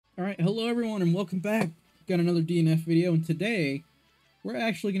Alright, hello everyone and welcome back. Got another DNF video, and today we're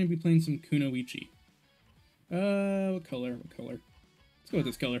actually going to be playing some Kuno. What color? Let's go with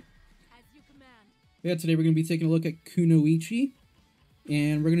this color. Yeah, today we're going to be taking a look at Kuno,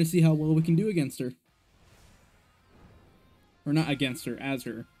 and we're going to see how well we can do against her. Or not against her, as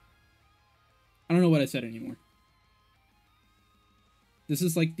her. I don't know what I said anymore. This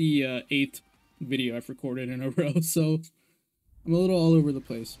is like the 8th video I've recorded in a row, so I'm a little all over the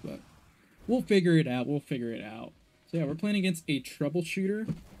place, but we'll figure it out. So yeah, we're playing against a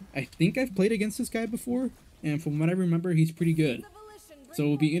troubleshooter. I think I've played against this guy before, and from what I remember, he's pretty good. So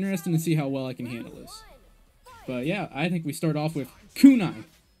it'll be interesting to see how well I can handle this. But yeah, I think we start off with Kuno.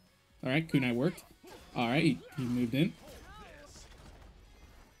 Alright, Kuno worked. Alright, he moved in.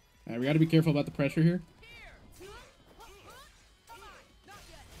 Alright, we gotta be careful about the pressure here.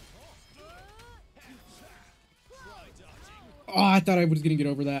 Oh, I thought I was gonna get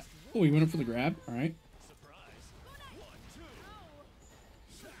over that. Oh, he went up for the grab. Alright.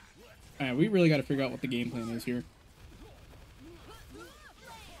 Alright, we really gotta figure out what the game plan is here.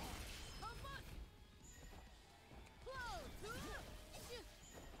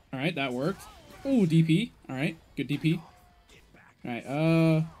 Alright, that worked. Oh, DP. Alright, good DP. Alright,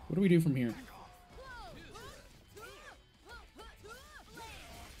 what do we do from here?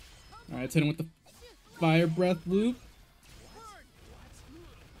 Alright, let's hit him with the fire breath loop.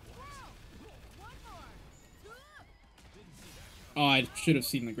 Oh, I should have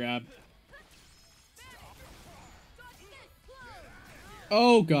seen the grab.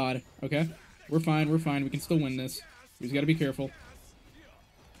 Oh, God. Okay. We're fine. We can still win this. We just gotta be careful.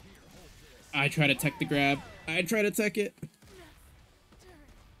 I try to tech the grab. I try to tech it.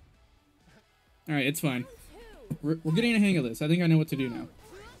 Alright, it's fine. We're getting a hang of this. I think I know what to do now.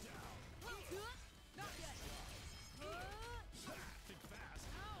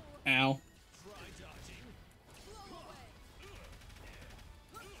 Ow.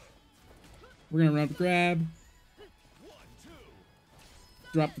 We're gonna run up grab.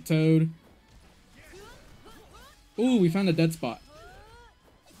 Drop the toad. Ooh, we found a dead spot.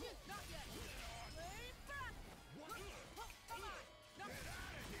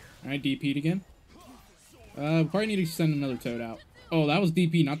 Alright, DP'd again. We probably need to send another toad out. Oh, that was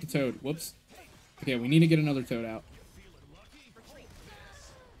DP, not the toad. Whoops. Okay, we need to get another toad out.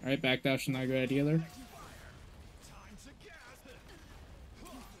 Alright, backdash is not a good idea there.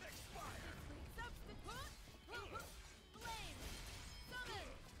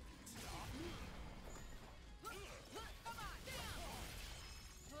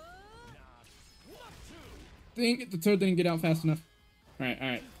 Dang it, the toad didn't get out fast enough.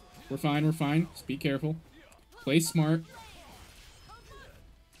 Alright. We're fine. Just be careful. Play smart.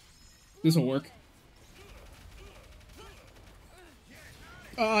 This'll work.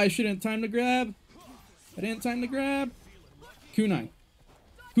 Oh, I shouldn't time to grab. I didn't time to grab. Kunai.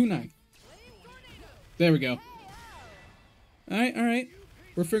 There we go. Alright.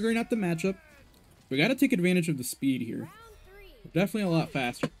 We're figuring out the matchup. We gotta take advantage of the speed here. We're definitely a lot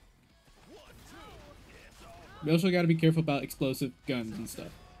faster. We also gotta be careful about explosive guns and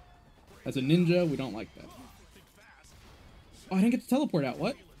stuff. As a ninja, we don't like that. Oh, I didn't get to teleport out.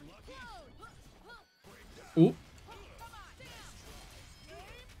 What? Oh.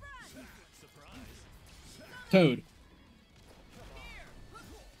 Toad.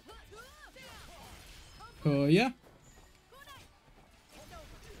 Oh, yeah.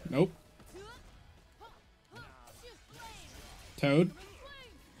 Nope. Toad.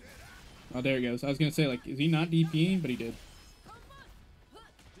 Oh, there he goes. I was gonna say, like, is he not DPing? But he did.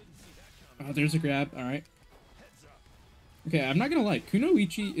 Oh, there's a grab. Alright. Okay, I'm not gonna lie. Kuno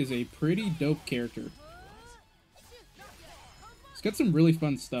is a pretty dope character. It's got some really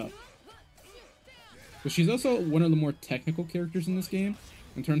fun stuff. But she's also one of the more technical characters in this game,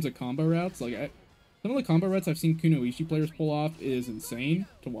 in terms of combo routes. Like, some of the combo routes I've seen Kuno players pull off is insane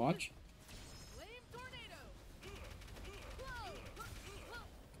to watch.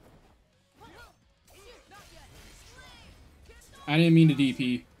 I didn't mean to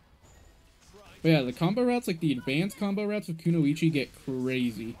DP. But yeah, the combo routes, like the advanced combo routes of Kuno get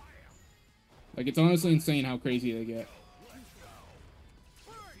crazy. Like, it's honestly insane how crazy they get.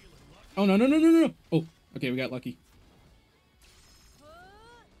 Oh, no. Oh, okay, we got lucky.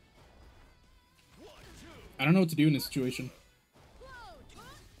 I don't know what to do in this situation.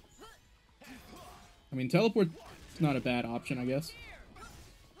 I mean, teleport is not a bad option, I guess.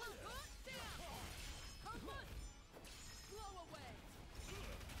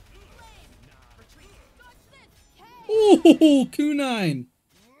 Oh, Kunai!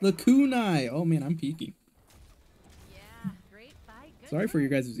 The Kunai! Oh man, I'm peeking. Yeah, great fight. Good Sorry for your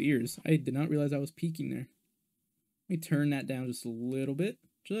guys' ears. I did not realize I was peeking there. Let me turn that down just a little bit.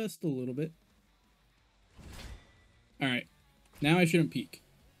 Just a little bit. Alright. Now I shouldn't peek.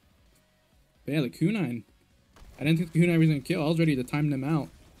 But yeah, the Kunai. I didn't think the Kunai was going to kill. I was ready to time them out.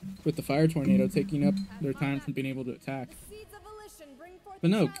 With the Fire Tornado taking up their time from being able to attack. But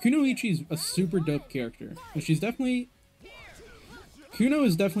no, Kunoichi's a super dope character. And she's definitely... Kuno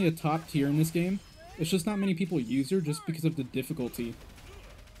is definitely a top tier in this game. It's just not many people use her just because of the difficulty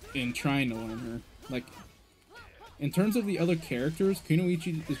in trying to learn her. Like, in terms of the other characters,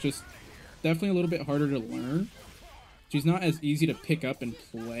 Kunoichi is just definitely a little bit harder to learn. She's not as easy to pick up and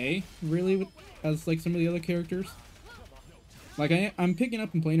play, really, as like some of the other characters. Like, I'm picking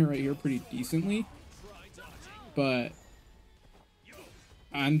up and playing her right here pretty decently, but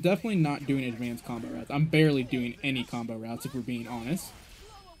I'm definitely not doing advanced combo routes. I'm barely doing any combo routes, if we're being honest.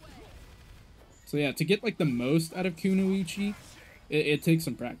 So yeah, to get like the most out of Kunoichi, it takes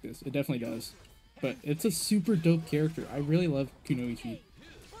some practice. It definitely does. But it's a super dope character. I really love Kunoichi.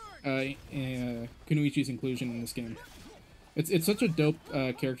 Kunoichi's inclusion in this game. It's such a dope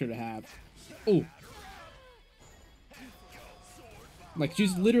character to have. Oh. Like,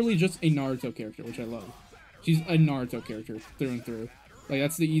 she's literally just a Naruto character, which I love. She's a Naruto character through and through. Like,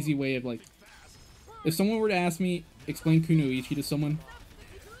 that's the easy way of, like... If someone were to ask me, explain Kunoichi to someone,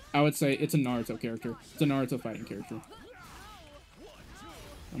 I would say it's a Naruto character. It's a Naruto fighting character.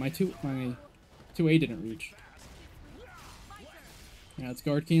 My 2A didn't reach. Yeah, let's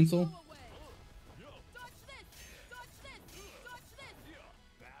guard cancel.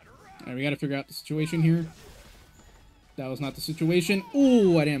 Alright, we gotta figure out the situation here. That was not the situation.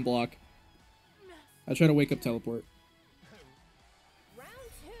 Ooh, I didn't block. I try to wake up teleport.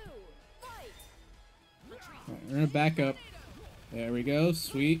 Alright, we're gonna back up. There we go.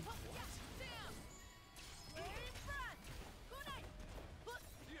 Sweet.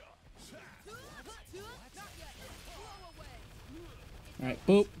 Alright,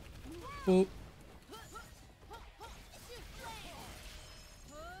 boop. Boop.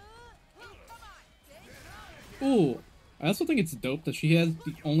 Ooh. I also think it's dope that she has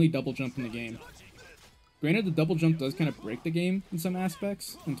the only double jump in the game. Granted, the double jump does kind of break the game in some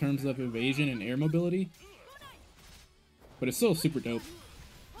aspects, in terms of evasion and air mobility. But it's still super dope.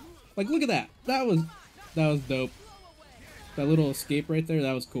 Like, look at that. That was dope. That little escape right there,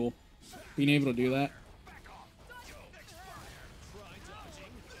 that was cool. Being able to do that.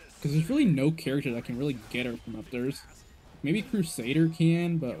 Because there's really no character that can really get her from up there. Maybe Crusader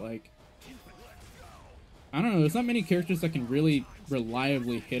can, but like... I don't know, there's not many characters that can really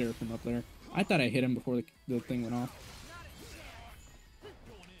reliably hit her from up there. I thought I hit him before the thing went off.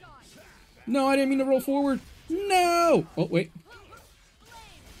 No, I didn't mean to roll forward. No! Oh, wait.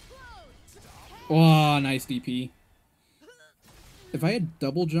 Oh, nice DP. If I had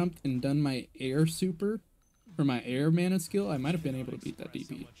double jumped and done my air super, or my air mana skill, I might have been able to beat that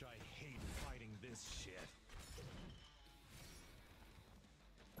DP.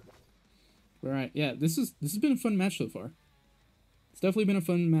 Alright, yeah, this has been a fun match so far. It's definitely been a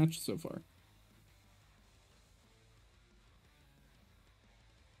fun match so far.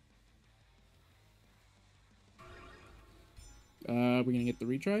 We're gonna get the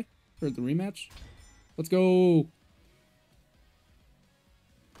retry? Or the rematch? Let's go!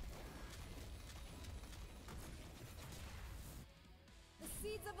 The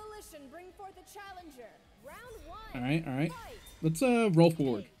seeds of volition bring forth a challenger. Round 1. Alright, alright. Let's roll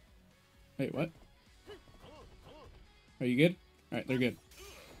forward. Wait, what? Are you good? Alright, they're good.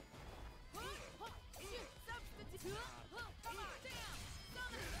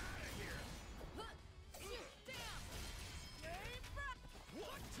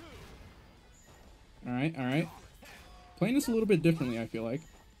 Alright, alright. Playing this a little bit differently, I feel like.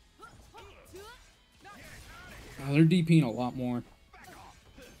 Oh, they're DPing a lot more.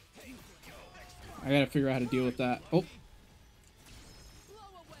 I gotta figure out how to deal with that. Oh.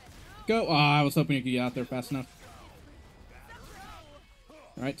 Go! Oh, I was hoping you could get out there fast enough.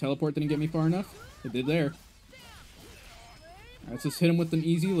 Alright, teleport didn't get me far enough. It did there. Alright, let's just hit him with an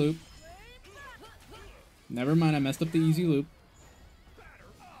easy loop. Never mind, I messed up the easy loop.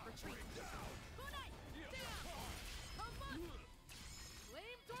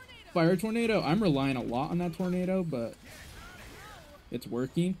 Fire tornado. I'm relying a lot on that tornado, but it's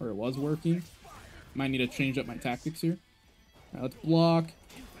working, or it was working. Might need to change up my tactics here. Alright, let's block.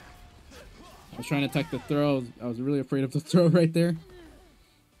 I was trying to attack the throw. I was really afraid of the throw right there.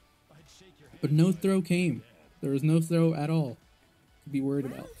 But no throw came. There was no throw at all to be worried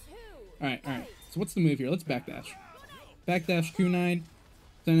about. Alright, alright. So what's the move here? Let's backdash. Backdash Kunai.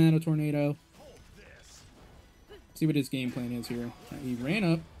 Send out a tornado. See what his game plan is here. He ran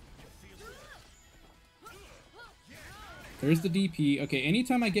up. There's the DP. Okay,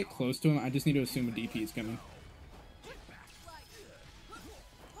 anytime I get close to him, I just need to assume a DP is coming.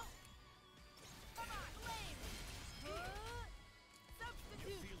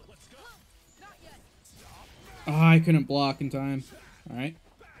 Oh, I couldn't block in time. Alright.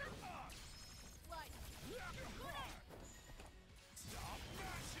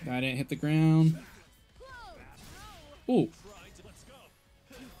 I didn't hit the ground. Ooh.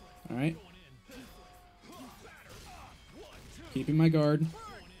 Alright. Keeping my guard.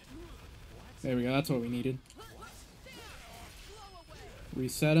 There we go, that's what we needed.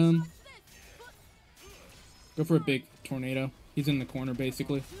 Reset him. Go for a big tornado. He's in the corner,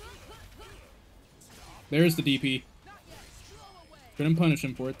 basically. There's the DP. Couldn't punish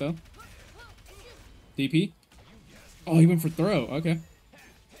him for it, though. DP. Oh, he went for throw. Okay.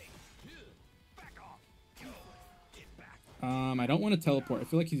 I don't want to teleport. I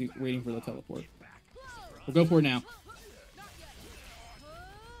feel like he's waiting for the teleport. We'll go for it now.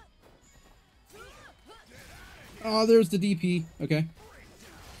 Oh, there's the DP. Okay.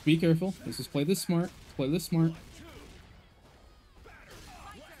 Be careful. Let's just play this smart. Let's play this smart.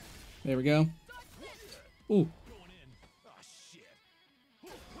 There we go. Ooh.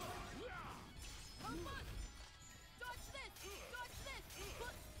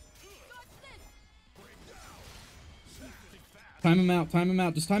 Time him out, time him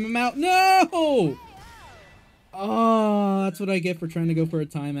out, just time him out. No! Oh, that's what I get for trying to go for a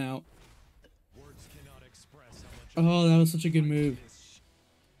timeout. Oh, that was such a good move.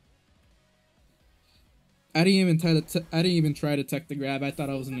 I didn't even try to tech the grab. I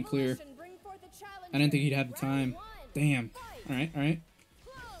thought I was in the clear. I didn't think he'd have the time. Damn. Alright, alright.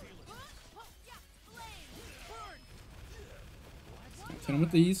 Hit him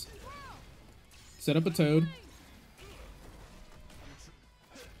with these. Set up a toad.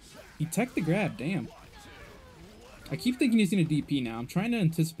 He teched the grab, damn. I keep thinking he's going to DP now. I'm trying to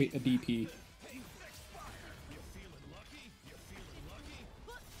anticipate a DP.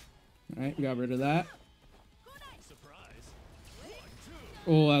 Alright, we got rid of that.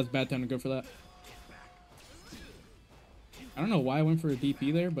 Oh, that was a bad time to go for that. I don't know why I went for a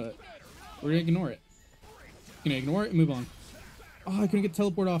DP there, but we're going to ignore it. Gonna ignore it and move on. Oh, I couldn't get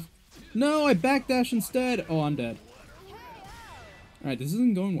teleport off. No, I backdash instead. Oh, I'm dead. Alright, this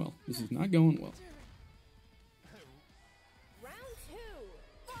isn't going well. This is not going well.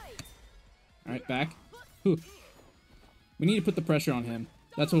 Alright, back. Whew. We need to put the pressure on him.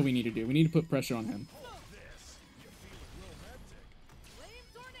 That's what we need to do. We need to put pressure on him.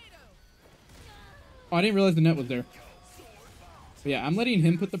 Oh, I didn't realize the net was there. But yeah, I'm letting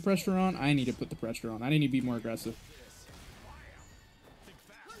him put the pressure on. I need to put the pressure on. I need to be more aggressive.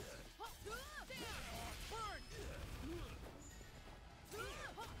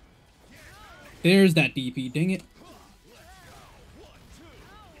 There's that DP. Dang it.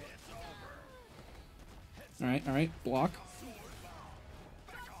 Alright, alright. Block.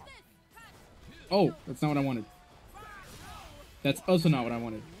 Oh, that's not what I wanted. That's also not what I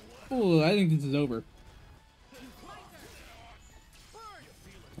wanted. Oh, I think this is over.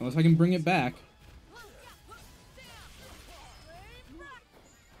 Unless I can bring it back.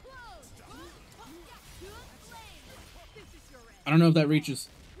 I don't know if that reaches.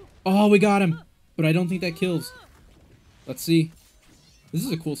 Oh, we got him. But I don't think that kills. Let's see. This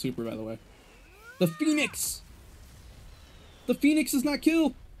is a cool super, by the way. The Phoenix! The Phoenix does not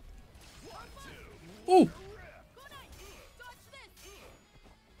kill! Oh!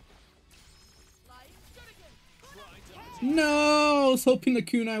 No! I was hoping the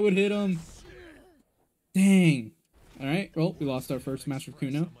Kuno would hit him. Dang. Alright, well, we lost our first match with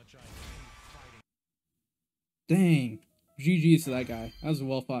Kuno. Dang. GG's to that guy. That was a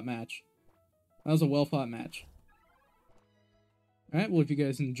well-fought match. That was a well-fought match. Alright, well, if you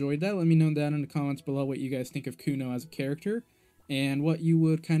guys enjoyed that, let me know down in the comments below what you guys think of Kuno as a character, and what you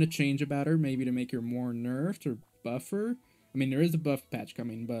would kind of change about her, maybe to make her more nerfed or buffer. I mean, there is a buff patch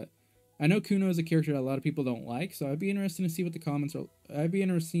coming, but I know Kuno is a character that a lot of people don't like, so I'd be interested to see what the comments are. I'd be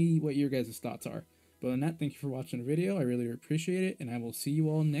interested to see what your guys' thoughts are. But other than that, thank you for watching the video. I really appreciate it, and I will see you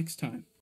all next time.